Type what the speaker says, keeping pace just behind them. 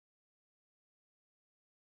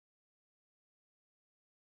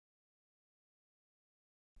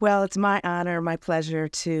Well, it's my honor, my pleasure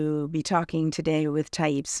to be talking today with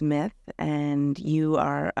Tayyib Smith, and you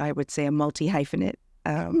are, I would say, a multi-hyphenate,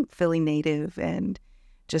 Philly native, and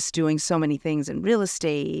just doing so many things in real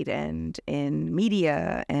estate and in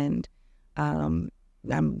media, and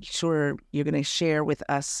I'm sure you're going to share with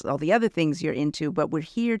us all the other things you're into, but we're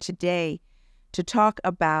here today to talk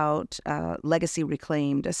about Legacy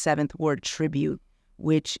Reclaimed, a Seventh Ward tribute,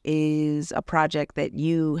 which is a project that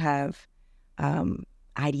you have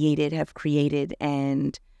ideated, have created,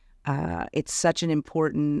 and it's such an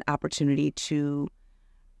important opportunity to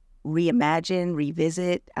reimagine,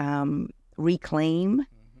 revisit, reclaim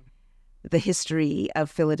the history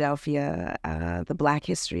of Philadelphia, the Black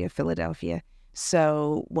history of Philadelphia.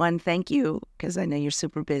 So, one, thank you, because I know you're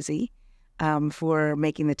super busy, for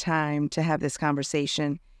making the time to have this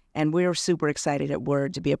conversation. And we're super excited at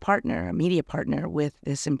WURD to be a partner, a media partner with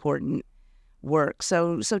this important work.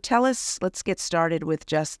 So tell us, let's get started with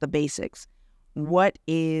just the basics. What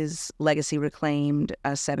is Legacy Reclaimed,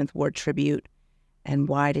 a Seventh Ward tribute, and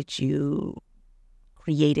why did you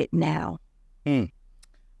create it now?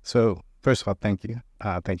 So first of all, thank you.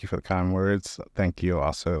 Thank you for the kind words. Thank you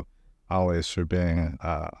also always for being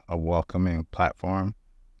a welcoming platform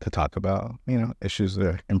to talk about, issues that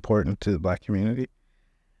are important to the Black community.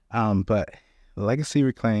 But Legacy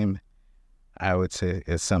Reclaimed, I would say,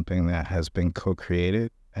 is something that has been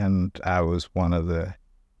co-created, and I was one of the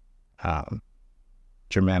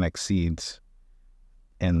Germanic seeds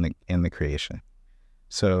in the creation.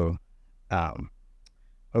 So over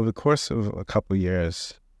the course of a couple of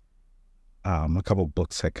years, a couple of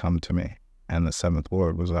books had come to me, and the Seventh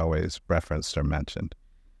Ward was always referenced or mentioned.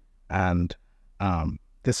 And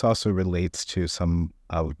this also relates to some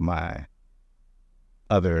of my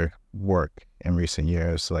other work in recent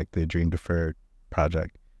years, like the Dream Deferred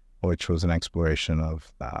project, which was an exploration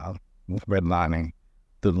of redlining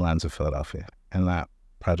through the lens of Philadelphia. And that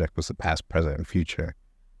project was the past, present, and future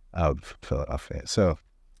of Philadelphia. So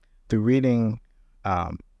through reading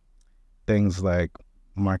things like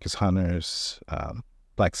Marcus Hunter's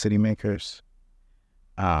Black City Makers,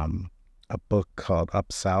 a book called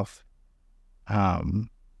Up South,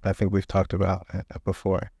 I think we've talked about it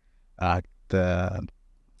before,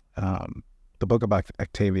 the book about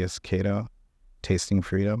Octavius Cato, Tasting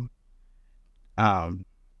Freedom.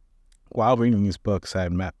 While reading these books, I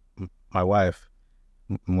had met my wife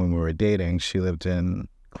when we were dating. She lived in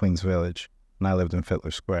Queens Village, and I lived in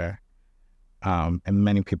Fiddler Square. And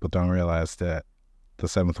many people don't realize that the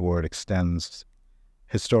Seventh Ward extends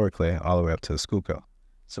historically all the way up to the Schuylkill.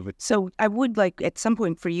 So I would like at some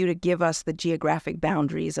point for you to give us the geographic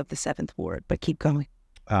boundaries of the Seventh Ward, but keep going.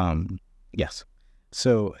 Yes.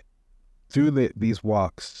 So through these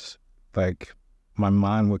walks, like, my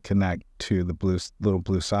mind would connect to the little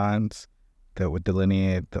blue signs that would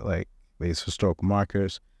delineate these historical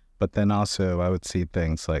markers. But then also I would see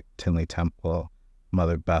things like Tinley Temple,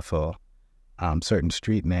 Mother Bethel, certain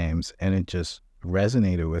street names, and it just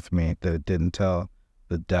resonated with me that it didn't tell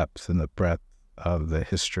the depth and the breadth of the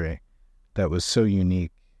history that was so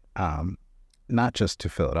unique, not just to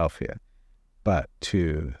Philadelphia, but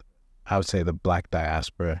to, I would say, the Black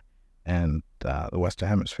diaspora and the Western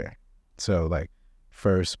Hemisphere. So,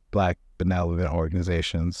 first Black benevolent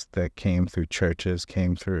organizations that came through churches,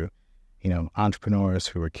 came through, entrepreneurs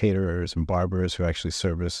who were caterers and barbers who actually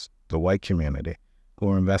serviced the white community, who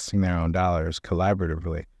were investing their own dollars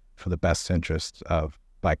collaboratively for the best interests of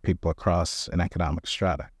Black people across an economic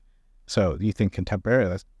strata. So you think contemporary,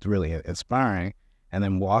 that's really inspiring. And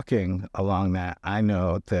then walking along that, I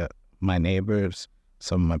know that my neighbors,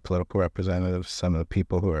 some of my political representatives, some of the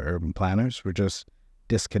people who are urban planners were just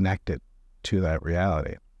disconnected to that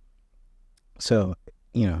reality. So,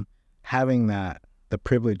 having the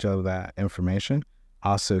privilege of that information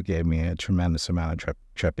also gave me a tremendous amount of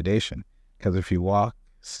trepidation. Because if you walk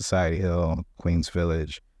Society Hill, Queens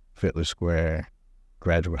Village, Fiddler Square,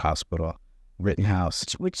 Graduate Hospital,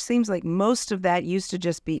 Rittenhouse. Which seems like most of that used to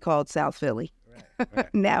just be called South Philly.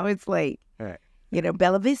 Right. Now it's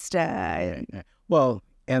Bella Vista. Right. Well,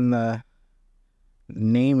 in the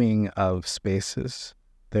naming of spaces,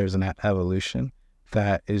 there's an evolution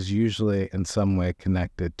that is usually in some way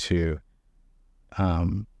connected to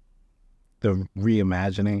the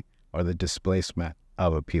reimagining or the displacement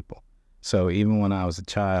of a people. So even when I was a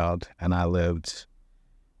child and I lived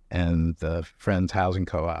in the Friends Housing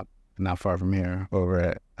Co-op, not far from here, over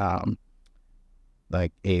at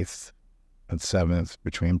 8th and 7th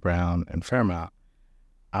between Brown and Fairmount,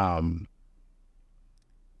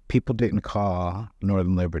 people didn't call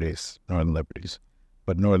Northern Liberties,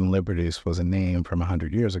 but Northern Liberties was a name from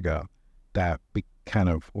 100 years ago that kind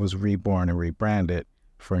of was reborn and rebranded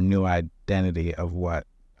for a new identity of what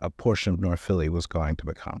a portion of North Philly was going to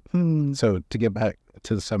become. So to get back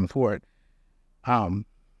to the 7th Ward,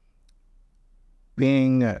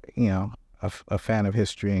 being a fan of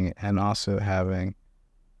history and also having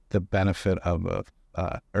the benefit of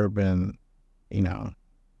urban,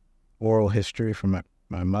 oral history from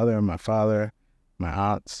my mother, my father, my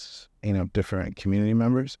aunts, different community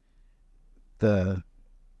members, the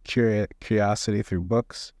curiosity through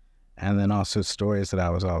books, and then also stories that I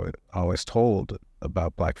was always told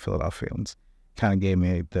about Black Philadelphians kind of gave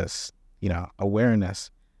me this,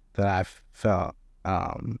 awareness that I felt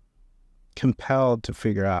compelled to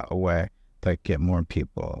figure out a way to get more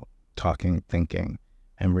people talking, thinking,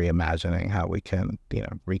 and reimagining how we can,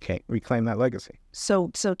 reclaim that legacy. So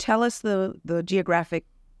tell us the geographic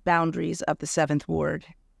boundaries of the 7th Ward.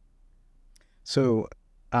 So,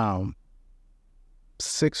 6th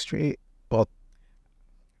Street, well,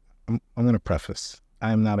 I'm going to preface,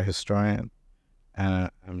 I'm not a historian, and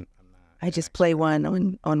I'm not. I just play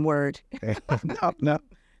one on Word.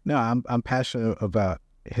 No, I'm passionate about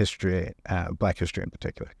history, Black history in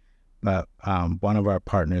particular. But one of our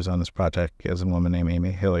partners on this project is a woman named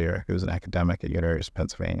Amy Hillier, who's an academic at University of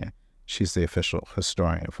Pennsylvania. She's the official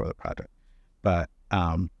historian for the project. But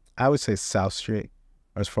I would say South Street,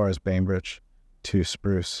 or as far as Bainbridge to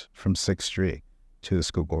Spruce, from 6th Street to the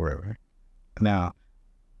Schuylkill River. Now,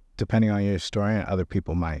 depending on your historian, other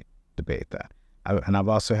people might debate that. And I've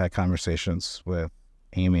also had conversations with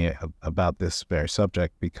Amy about this very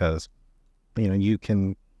subject because, you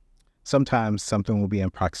can, sometimes something will be in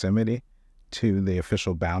proximity to the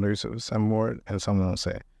official boundaries of the 7th Ward, and someone will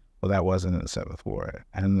say, well, that wasn't in the 7th Ward.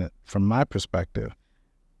 And from my perspective,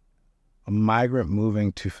 a migrant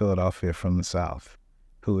moving to Philadelphia from the South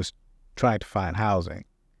who is trying to find housing,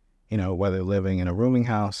 whether living in a rooming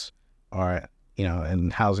house or, in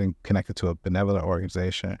housing connected to a benevolent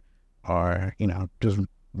organization or, just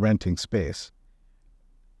renting space,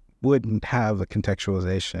 wouldn't have the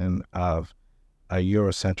contextualization of a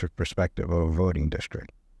Eurocentric perspective of a voting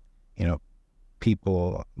district.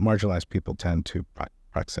 Marginalized people tend to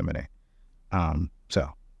proximity.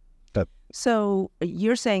 So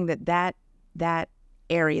you're saying that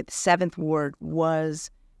area, the 7th Ward,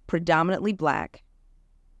 was predominantly Black?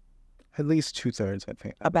 At least 2/3, I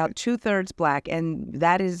think. About 2/3 Black, and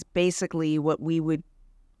that is basically what we would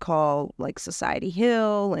call like Society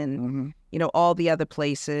Hill and all the other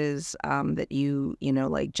places that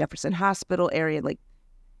like Jefferson Hospital area, like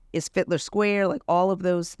is Fittler Square, like all of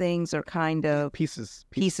those things are kind of pieces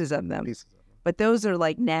of them. But those are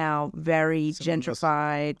like now very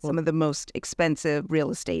gentrified, some of the most expensive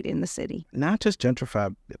real estate in the city. Not just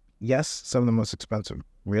gentrified, yes, some of the most expensive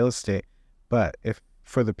real estate, but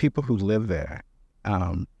for the people who live there,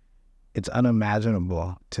 it's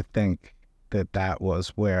unimaginable to think that was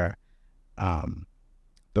where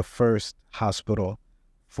the first hospital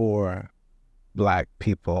for Black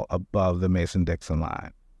people above the Mason-Dixon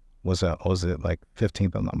line was it like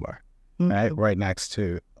 15th and Lombard, right next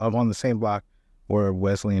to, on the same block where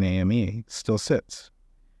Wesleyan AME still sits.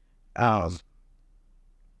 So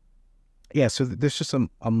there's just a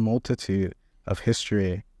multitude of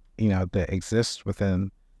history, that exists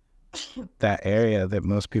within that area that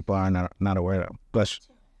most people are not aware of. Bless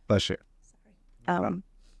you.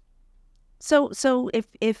 So tell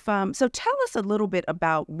us a little bit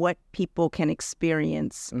about what people can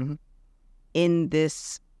experience in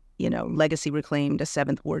this, Legacy Reclaimed, a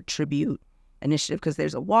 7th Ward tribute initiative, because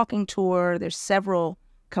there's a walking tour, there's several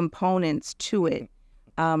components to it.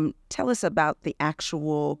 Tell us about the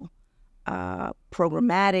actual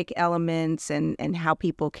programmatic elements and how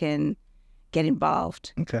people can get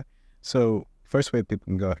involved. Okay. So first way people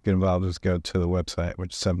can get involved is go to the website,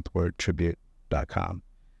 which is 7thwordtribute.com.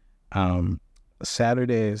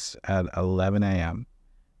 Saturdays at 11 a.m.,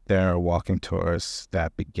 there are walking tours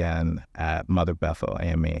that begin at Mother Bethel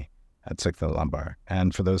AME at 6th and Lombard.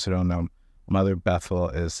 And for those who don't know, Mother Bethel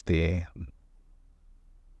is the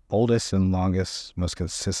oldest and longest, most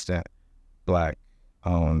consistent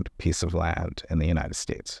Black-owned piece of land in the United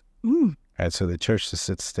States. Right, so the church that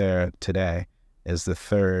sits there today is the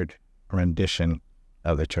third rendition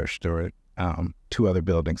of the church. There were 2 other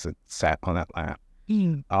buildings that sat on that land.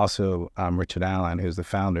 Also, Richard Allen, who's the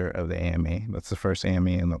founder of the AME, that's the first AME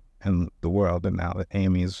in the world, and now the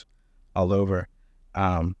AME's all over.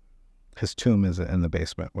 His tomb is in the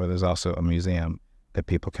basement, where there's also a museum that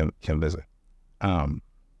people can visit. In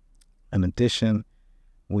addition,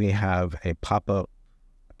 we have a pop-up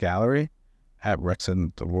gallery at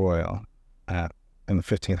Rexon the Royal in the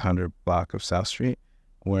 1500 block of South Street,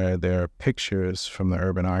 where there are pictures from the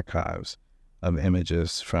urban archives of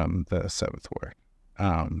images from the 7th Ward.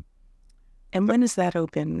 And when is that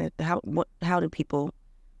open? How do people,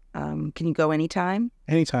 can you go anytime?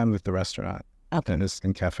 Anytime that the restaurant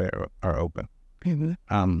and cafe are open.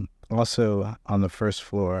 Mm-hmm. Also, on the first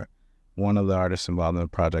floor, one of the artists involved in the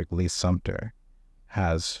project, Lee Sumter,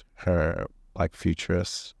 has her like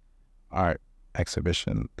futurist art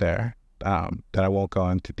exhibition there that I won't go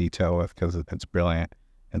into detail with because it's brilliant.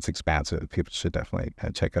 It's expansive. People should definitely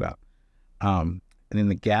check it out. And in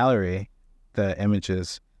the gallery, the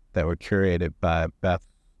images that were curated by Beth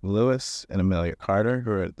Lewis and Amelia Carter,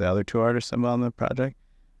 who are the other two artists involved in the project,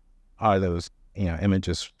 are those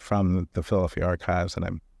images from the Philadelphia Archives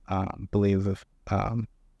and I believe the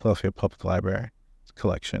Philadelphia Public Library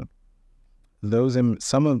collection.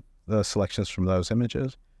 Some of the selections from those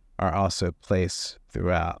images are also placed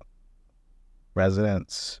throughout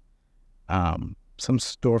residence, some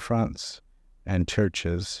storefronts, and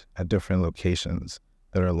churches at different locations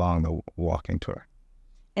that are along the walking tour.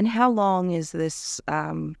 And how long is this?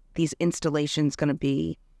 These installations going to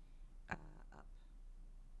be?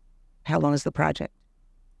 How long is the project?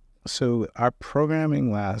 So our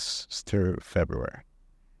programming lasts through February.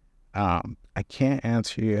 I can't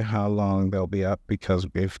answer you how long they'll be up because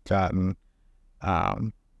we've gotten,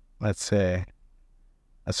 let's say,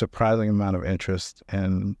 a surprising amount of interest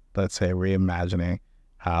in, let's say, reimagining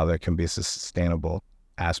how there can be sustainable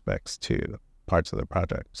aspects to parts of the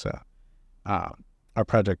project. So our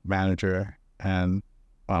project manager and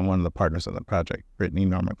one of the partners in the project, Brittany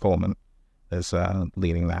Norman Coleman, is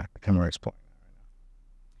leading that, and we're exploring that right now.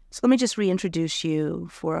 So let me just reintroduce you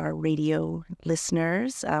for our radio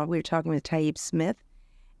listeners. We're talking with Tayyib Smith,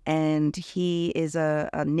 and he is a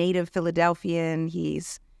native Philadelphian.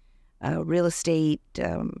 He's a real estate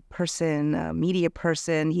person, media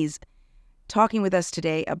person. He's talking with us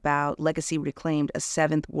today about Legacy Reclaimed, a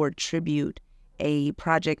Seventh Ward tribute, a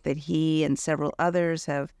project that he and several others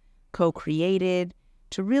have co-created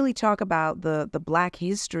to really talk about the Black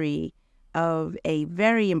history of a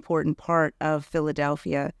very important part of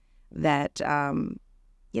Philadelphia that,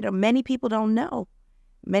 many people don't know.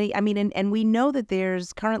 And we know that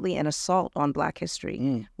there's currently an assault on Black history.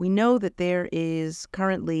 Mm. We know that there is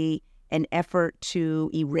currently an effort to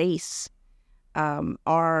erase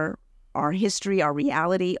our history, our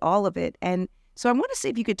reality, all of it. And so I want to see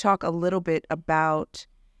if you could talk a little bit about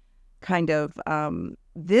kind of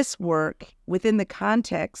this work within the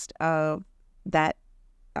context of that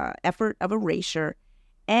effort of erasure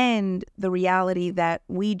and the reality that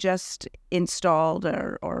we just installed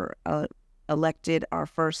or elected our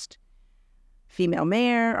first female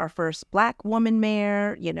mayor, our first Black woman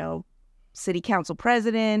mayor, city council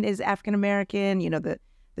president is African American,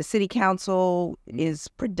 the city council is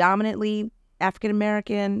predominantly African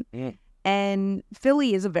American, and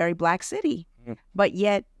Philly is a very Black city, but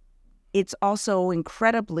yet it's also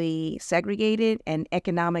incredibly segregated and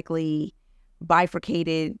economically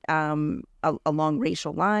bifurcated along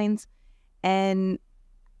racial lines. And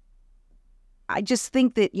I just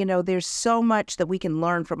think that, there's so much that we can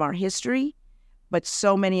learn from our history, but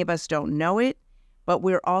so many of us don't know it. But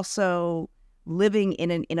we're also living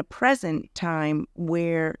in a present time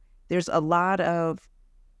where there's a lot of,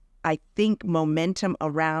 I think, momentum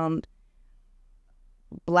around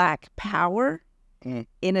Black power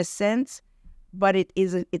in a sense, but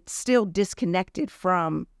it's still disconnected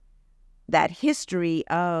from that history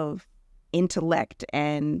of intellect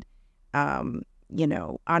and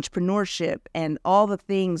entrepreneurship and all the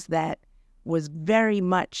things that was very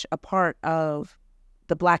much a part of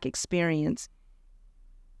the Black experience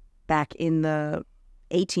back in the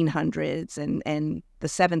 1800s, and the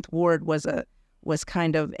Seventh Ward was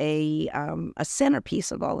kind of a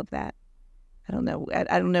centerpiece of all of that. I don't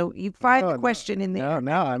know. You find the question in there.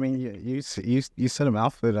 No. I mean, you said a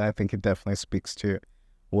mouthful. I think it definitely speaks to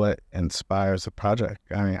what inspires the project.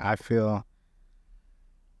 I mean, I feel,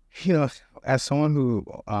 as someone who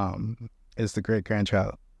is the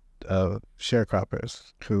great-grandchild of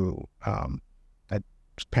sharecroppers who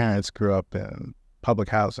parents grew up in public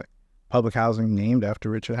housing named after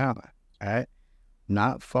Richard Allen, right?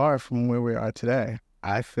 Not far from where we are today.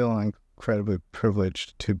 I feel incredibly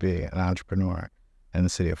privileged to be an entrepreneur in the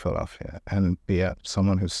city of Philadelphia and be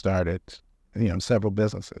someone who started, several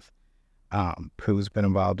businesses, who's been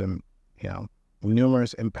involved in,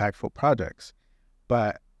 numerous impactful projects.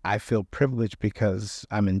 But I feel privileged because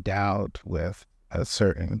I'm endowed with a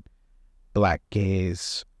certain Black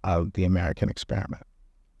gaze of the American experiment.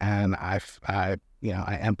 And I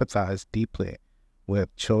empathize deeply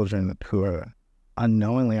with children who are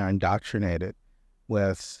unknowingly indoctrinated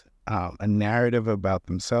with a narrative about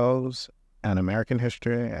themselves and American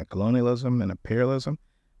history and colonialism and imperialism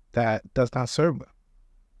that does not serve them.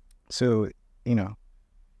 So,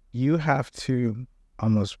 you have to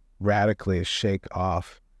almost radically shake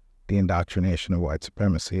off the indoctrination of white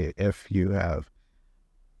supremacy if you have,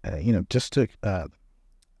 just a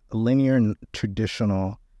linear and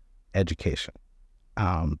traditional education.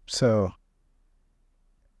 So,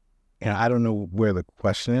 I don't know where the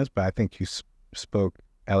question is, but I think you spoke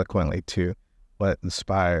eloquently to what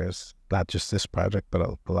inspires not just this project, but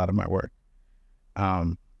a lot of my work.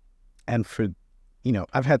 And for,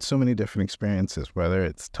 I've had so many different experiences, whether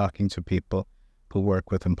it's talking to people who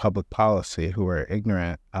work within public policy who are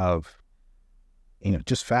ignorant of,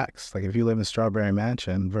 just facts. Like if you live in Strawberry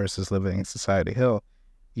Mansion versus living in Society Hill,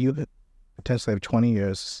 you potentially have 20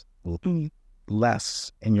 years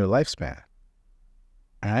less in your lifespan.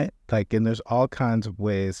 All right? Like, and there's all kinds of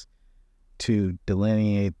ways to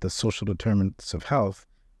delineate the social determinants of health,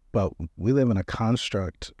 but we live in a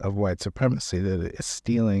construct of white supremacy that is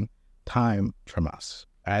stealing time from us.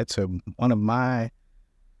 All right? So one of my,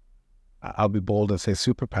 I'll be bold and say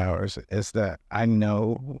superpowers, is that I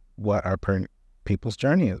know what our people's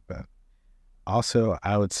journey has been. Also,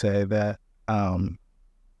 I would say that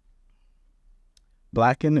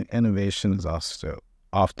Black innovation is also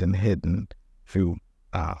often hidden through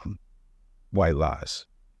white lies.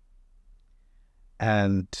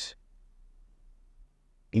 And,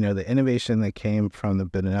 the innovation that came from the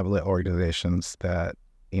benevolent organizations that,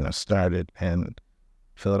 started in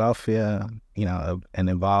Philadelphia, and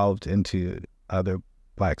evolved into other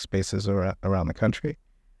Black spaces around the country,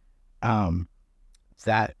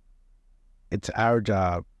 that it's our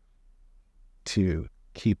job to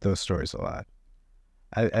keep those stories alive.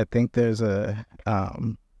 I think there's a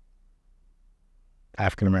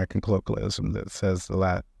African-American colloquialism that says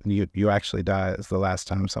you actually die is the last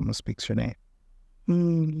time someone speaks your name.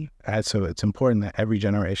 And so it's important that every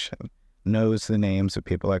generation knows the names of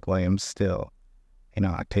people like William Still,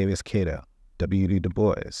 Octavius Cato, W.E.B. Du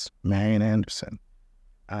Bois, Marian Anderson.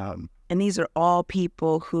 And these are all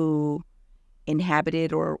people who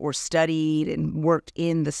inhabited or studied and worked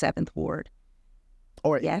in the 7th Ward.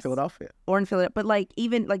 Or in Philadelphia. Or in Philadelphia.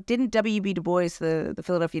 But didn't W.E.B. Du Bois, the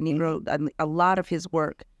Philadelphia Negro, a lot of his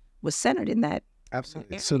work was centered in that.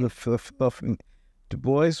 Absolutely. So the Philadelphia, Du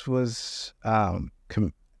Bois was, I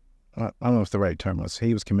don't know if the right term was,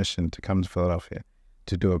 he was commissioned to come to Philadelphia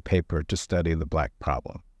to do a paper to study the Black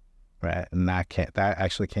problem, right? And that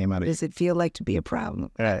actually came out of... Does it feel like to be a problem?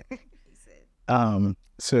 Right.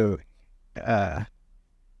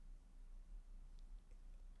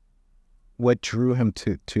 What drew him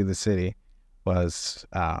to the city was,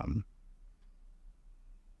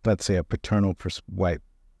 let's say, a paternal white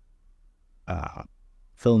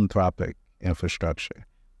philanthropic infrastructure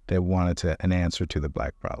that wanted an answer to the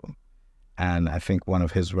Black problem. And I think one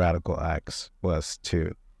of his radical acts was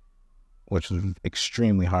which was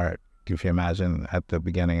extremely hard, if you imagine, at the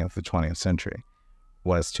beginning of the 20th century,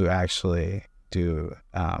 was to actually do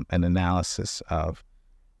an analysis of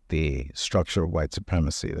the structure of white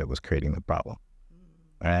supremacy that was creating the problem.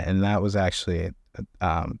 Right? And that was actually,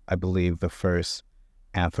 I believe, the first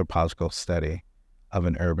anthropological study of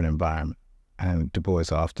an urban environment. And Du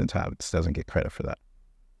Bois oftentimes doesn't get credit for that.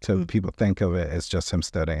 So people think of it as just him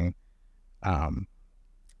studying.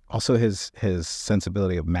 Also his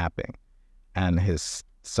sensibility of mapping and his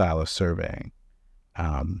style of surveying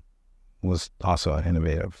was also an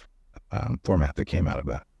innovative format that came out of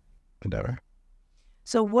that endeavor.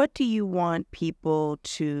 So what do you want people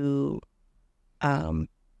to not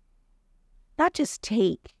just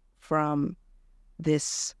take from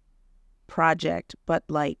this project, but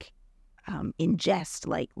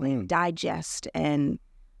ingest, digest, and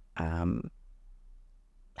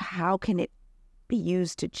how can it be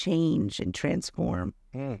used to change and transform?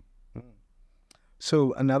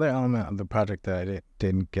 So another element of the project that I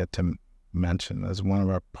didn't get to mention is one of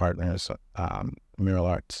our partners, Mural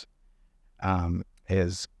Arts,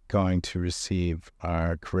 is going to receive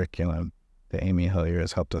our curriculum that Amy Hillier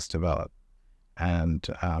has helped us develop. And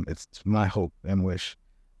it's my hope and wish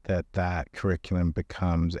that curriculum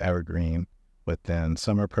becomes evergreen within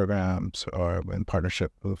summer programs or in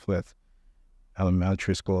partnership with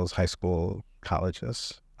elementary schools, high school,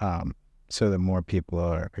 colleges, so that more people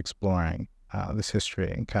are exploring this history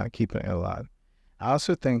and kind of keeping it alive. I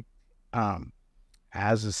also think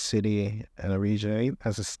as a city and a region,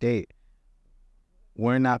 as a state,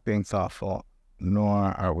 we're not being thoughtful,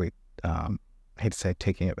 nor are we, I hate to say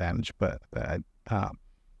taking advantage, but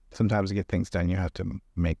sometimes to get things done, you have to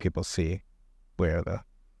make people see where the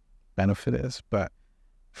benefit is. But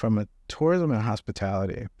from a tourism and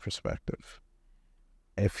hospitality perspective,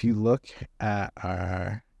 if you look at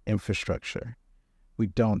our infrastructure, we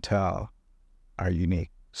don't tell our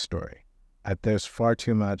unique story. There's far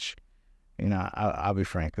too much, I'll be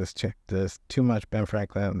frank, there's too much Ben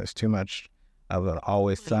Franklin, there's too much of an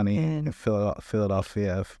Always Sunny in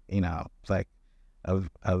Philadelphia, like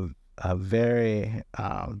a very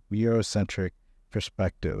Eurocentric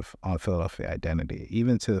perspective on Philadelphia identity,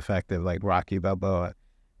 even to the fact that like Rocky Balboa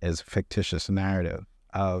is a fictitious narrative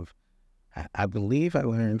of, I believe I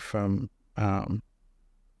learned from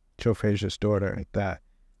Joe Frazier's daughter that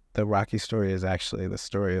the Rocky story is actually the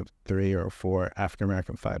story of 3 or 4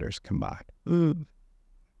 African-American fighters combined.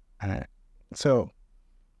 So,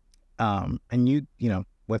 and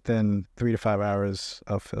within 3 to 5 hours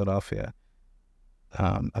of Philadelphia,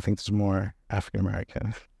 I think there's more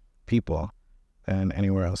African-American people than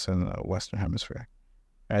anywhere else in the Western Hemisphere.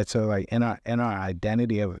 Right. So like in our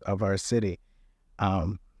identity of our city,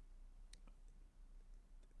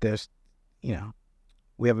 there's,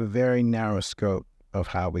 we have a very narrow scope of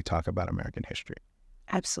how we talk about American history.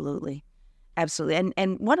 Absolutely.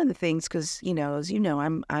 And one of the things, because, as you know,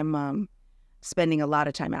 I'm spending a lot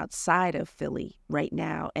of time outside of Philly right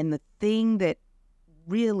now. And the thing that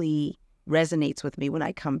really resonates with me when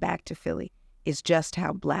I come back to Philly is just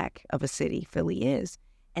how Black of a city Philly is.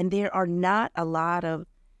 And there are not a lot of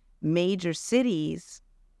major cities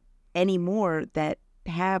anymore that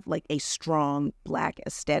have like a strong Black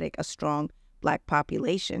aesthetic, a strong Black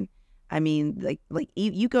population. I mean, like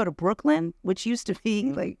you go to Brooklyn, which used to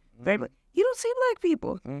be like very, you don't see Black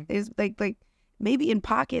people. There's like maybe in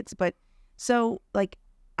pockets, but so like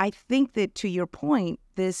I think that to your point,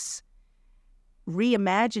 this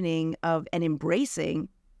reimagining of and embracing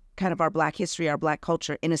kind of our Black history, our Black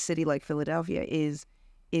culture in a city like Philadelphia is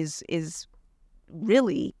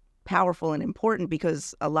really powerful and important,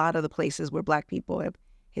 because a lot of the places where Black people have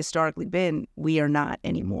historically been, we are not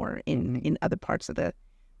anymore in other parts of the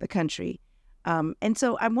country. And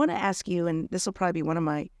so I want to ask you, and this will probably be one of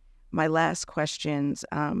my last questions.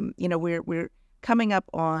 We're coming up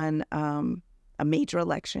on a major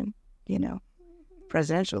election,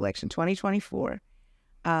 presidential election, 2024.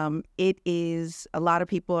 It is, a lot of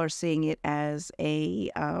people are seeing it as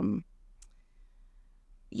a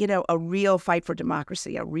real fight for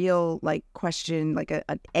democracy, a real question,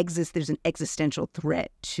 there's an existential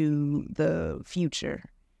threat to the future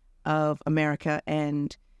of America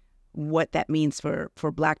and what that means for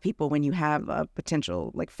Black people when you have a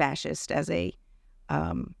potential fascist as a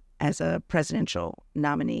presidential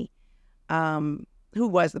nominee, who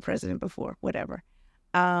was the president before, whatever.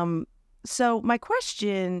 So my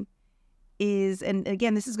question is, and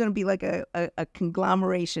again, this is going to be like a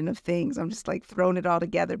conglomeration of things. I'm just throwing it all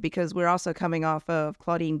together because we're also coming off of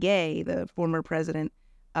Claudine Gay, the former president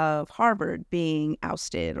of Harvard, being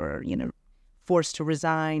ousted or, forced to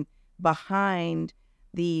resign behind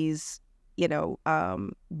these,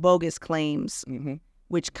 bogus claims,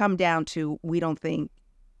 which come down to, we don't think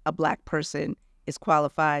a Black person is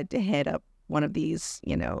qualified to head up one of these,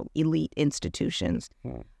 elite institutions.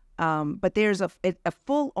 But there's a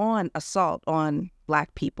full-on assault on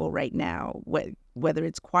Black people right now, whether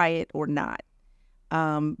it's quiet or not.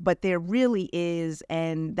 But there really is,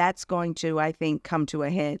 and that's going to, I think, come to a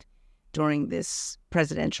head during this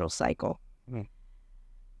presidential cycle.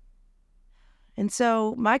 And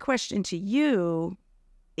so my question to you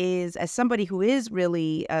is, as somebody who is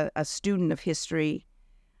really a student of history,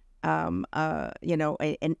 an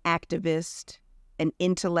activist, an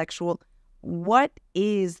intellectual, what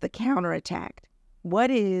is the counterattack?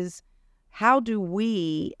 How do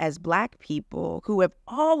we as Black people, who have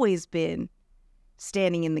always been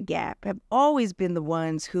standing in the gap, have always been the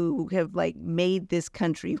ones who have made this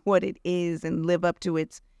country what it is and live up to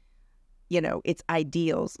its, its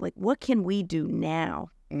ideals, what can we do now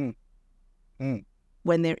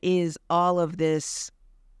when there is all of this,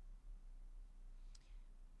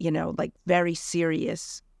 very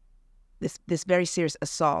serious, this very serious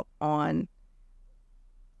assault on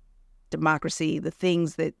democracy, the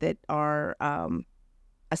things that are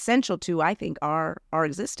essential to, I think, our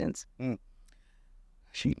existence.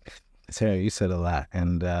 Sarah, you said a lot,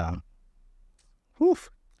 and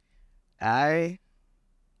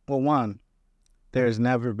one, there's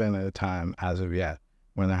never been a time as of yet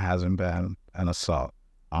when there hasn't been an assault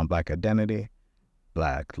on Black identity,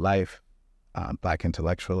 Black life, Black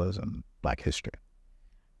intellectualism, Black history.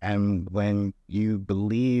 And when you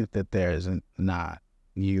believe that there isn't not,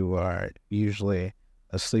 you are usually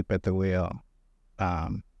asleep at the wheel,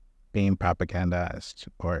 being propagandized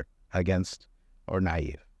or against or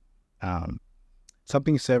naive.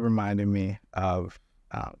 Something you said reminded me of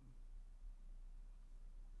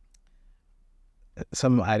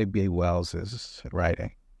some of Ida B. Wells'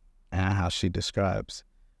 writing and how she describes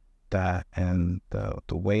that in the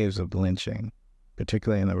waves of lynching,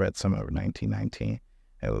 particularly in the Red Summer of 1919,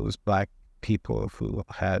 it was Black people who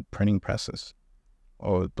had printing presses,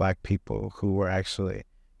 or Black people who were actually,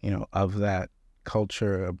 of that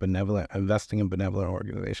culture of investing in benevolent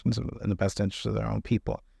organizations in the best interest of their own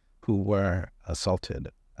people, who were assaulted.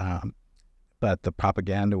 But the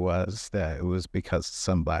propaganda was that it was because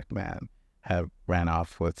some Black man had ran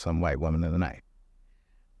off with some white woman in the night.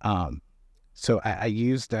 So I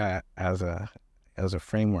use that as a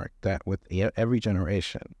framework that with every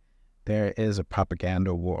generation, there is a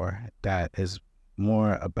propaganda war that is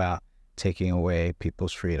more about taking away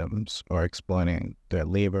people's freedoms or exploiting their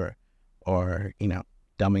labor, or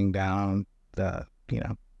dumbing down the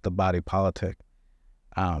body politic.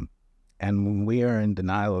 And when we are in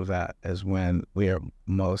denial of that is when we are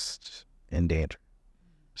most in danger.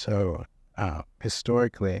 So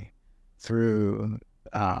historically, through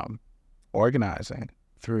organizing,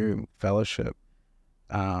 through fellowship,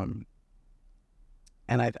 and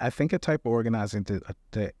I think a type of organizing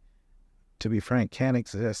that, to be frank, can't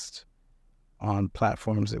exist on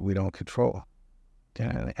platforms that we don't control.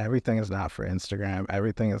 Everything is not for Instagram.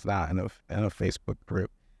 Everything is not in a Facebook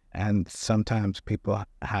group. And sometimes people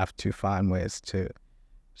have to find ways to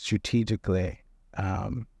strategically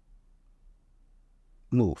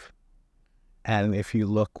move. And if you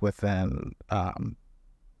look within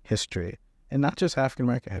history, and not just African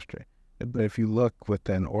American history, but if you look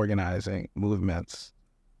within organizing movements,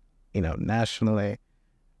 nationally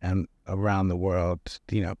and around the world,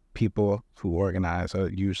 people who organize are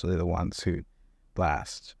usually the ones who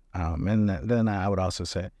last. And then I would also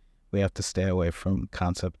say we have to stay away from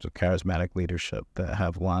concepts of charismatic leadership that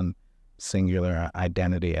have one singular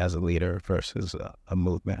identity as a leader versus a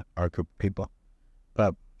movement or a group of people.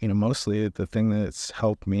 But, mostly the thing that's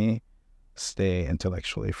helped me stay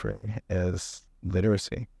intellectually free is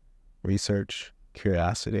literacy, research,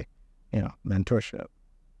 curiosity, mentorship.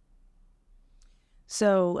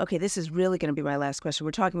 So, okay, this is really going to be my last question.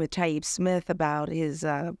 We're talking with Tayyib Smith about his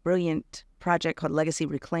brilliant project called Legacy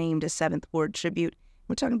Reclaimed, a 7th Ward tribute.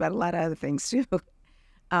 We're talking about a lot of other things too.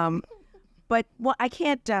 But I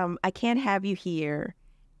can't have you here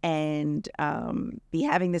and be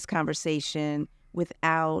having this conversation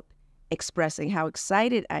without expressing how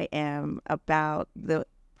excited I am about the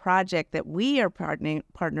project that we are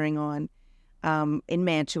partnering on in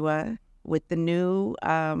Mantua with the new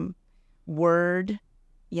WURD,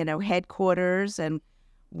 headquarters, and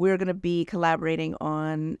we're going to be collaborating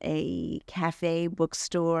on a cafe,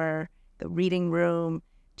 bookstore, the reading room,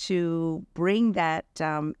 to bring that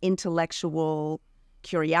intellectual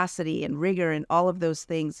curiosity and rigor and all of those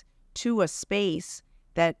things to a space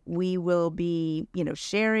that we will be,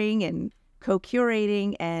 sharing and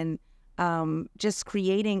co-curating and just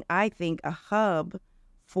creating, I think, a hub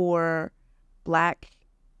for Black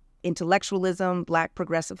intellectualism, Black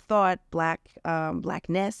progressive thought,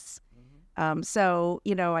 Blackness. So,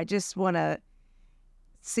 I just want to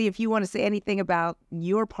see if you want to say anything about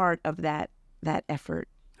your part of that effort.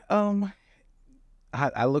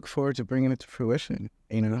 I look forward to bringing it to fruition.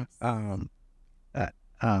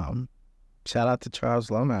 Shout out to Sara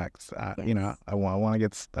Lomax. Yes. I want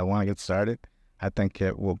to get started. I think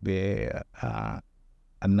it will be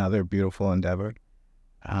another beautiful endeavor.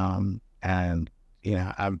 And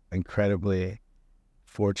I'm incredibly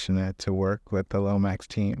fortunate to work with the Lomax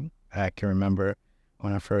team. I can remember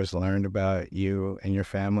when I first learned about you and your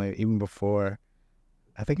family, even before,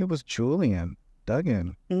 I think it was Julian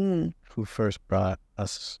Duggan who first brought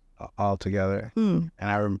us all together. And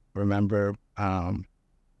I remember, for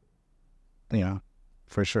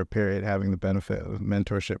a short period, having the benefit of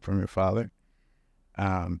mentorship from your father.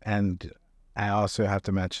 And I also have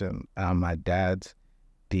to mention my dad's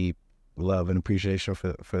deep love and appreciation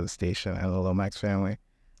for the station and the Lomax family.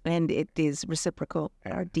 And it is reciprocal,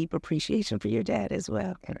 our deep appreciation for your dad as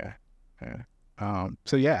well.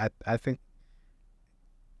 So I think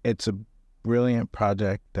it's a brilliant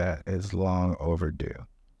project that is long overdue.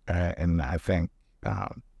 And I think,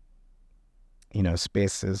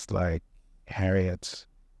 spaces like Harriet's,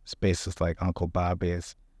 spaces like Uncle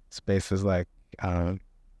Bobby's, spaces like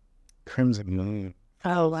Crimson Moon.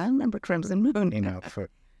 Oh, I remember Crimson Moon.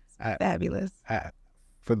 Fabulous.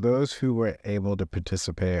 For those who were able to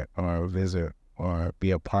participate or visit or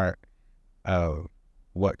be a part of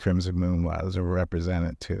what Crimson Moon was or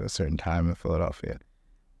represented to a certain time in Philadelphia,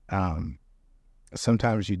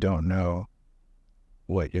 sometimes you don't know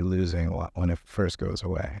what you're losing when it first goes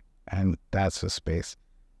away. And that's a space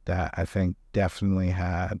that I think definitely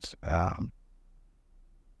had a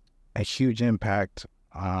huge impact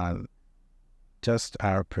on just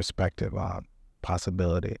our perspective on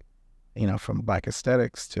possibility from Black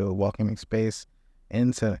aesthetics to a welcoming space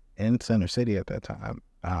in Center City at that time.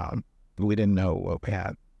 We didn't know what we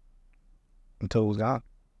had until it was gone.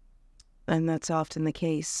 And that's often the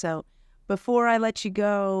case. So before I let you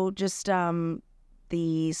go, just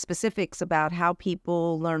the specifics about how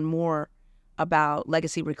people learn more about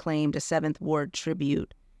Legacy Reclaimed, a 7th Ward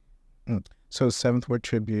tribute. So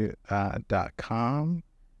 7thWordTribute.com,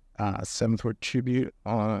 7th Word Tribute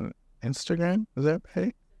on Instagram. Is that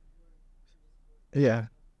right? Yeah.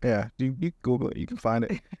 You Google it, you can find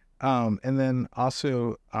it. And then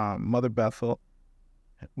also Mother Bethel.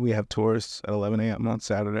 We have tours at 11 a.m. on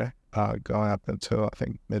Saturday, going up until I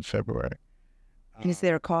think mid-February. And is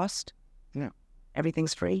there a cost? No.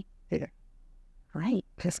 Everything's free? Yeah. Right.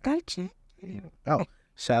 Just gotcha. Yeah. Oh,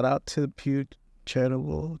 shout out to the Pew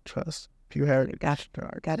Charitable Trust, Pew Heritage.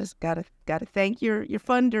 Gotta thank your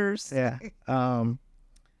funders. Yeah.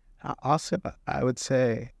 Also, I would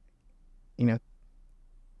say,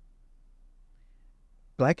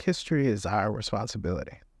 Black history is our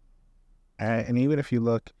responsibility. All right? And even if you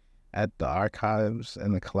look at the archives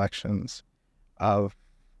and the collections of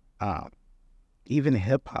even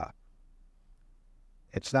hip-hop,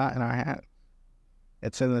 it's not in our hands.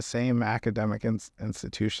 It's in the same academic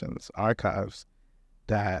institutions, archives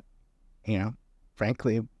that,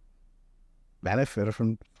 frankly, benefited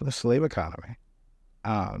from the slave economy.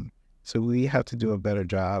 So we have to do a better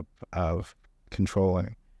job of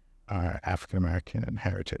controlling our African-American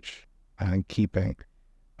heritage and keeping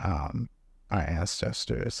our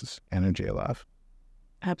ancestors' energy alive.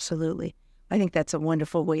 Absolutely. I think that's a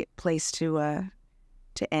wonderful place to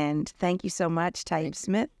end. Thank you so much, Tayyib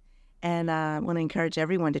Smith. And I want to encourage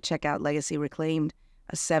everyone to check out Legacy Reclaimed,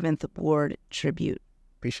 a 7th Ward tribute.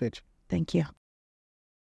 Appreciate you. Thank you.